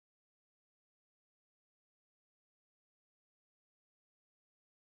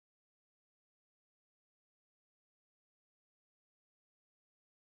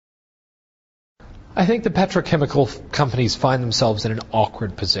I think the petrochemical companies find themselves in an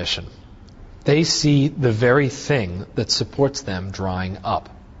awkward position. They see the very thing that supports them drying up.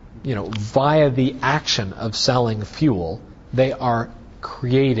 Via the action of selling fuel, they are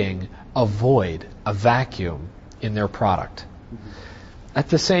creating a void, a vacuum in their product. At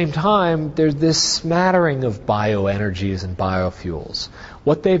the same time, there's this smattering of bioenergies and biofuels.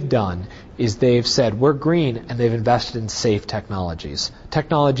 What they've done is they've said, we're green, and they've invested in safe technologies.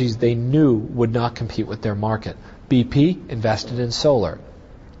 Technologies they knew would not compete with their market. BP invested in solar.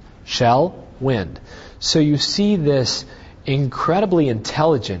 Shell, wind. So you see this incredibly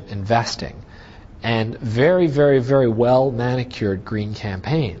intelligent investing and very, very, very well manicured green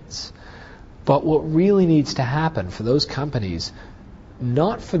campaigns. But what really needs to happen for those companies,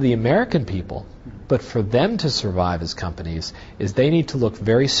 not for the American people, but for them to survive as companies, is they need to look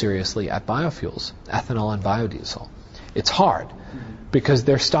very seriously at biofuels, ethanol and biodiesel. It's hard because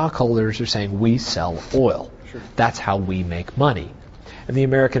their stockholders are saying, we sell oil. Sure. That's how we make money. And the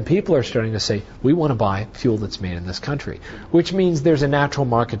American people are starting to say, we want to buy fuel that's made in this country, which means there's a natural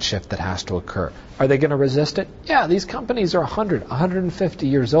market shift that has to occur. Are they going to resist it? Yeah, these companies are 100, 150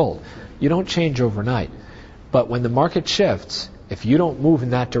 years old. You don't change overnight. But when the market shifts, if you don't move in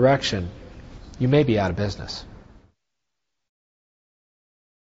that direction, you may be out of business.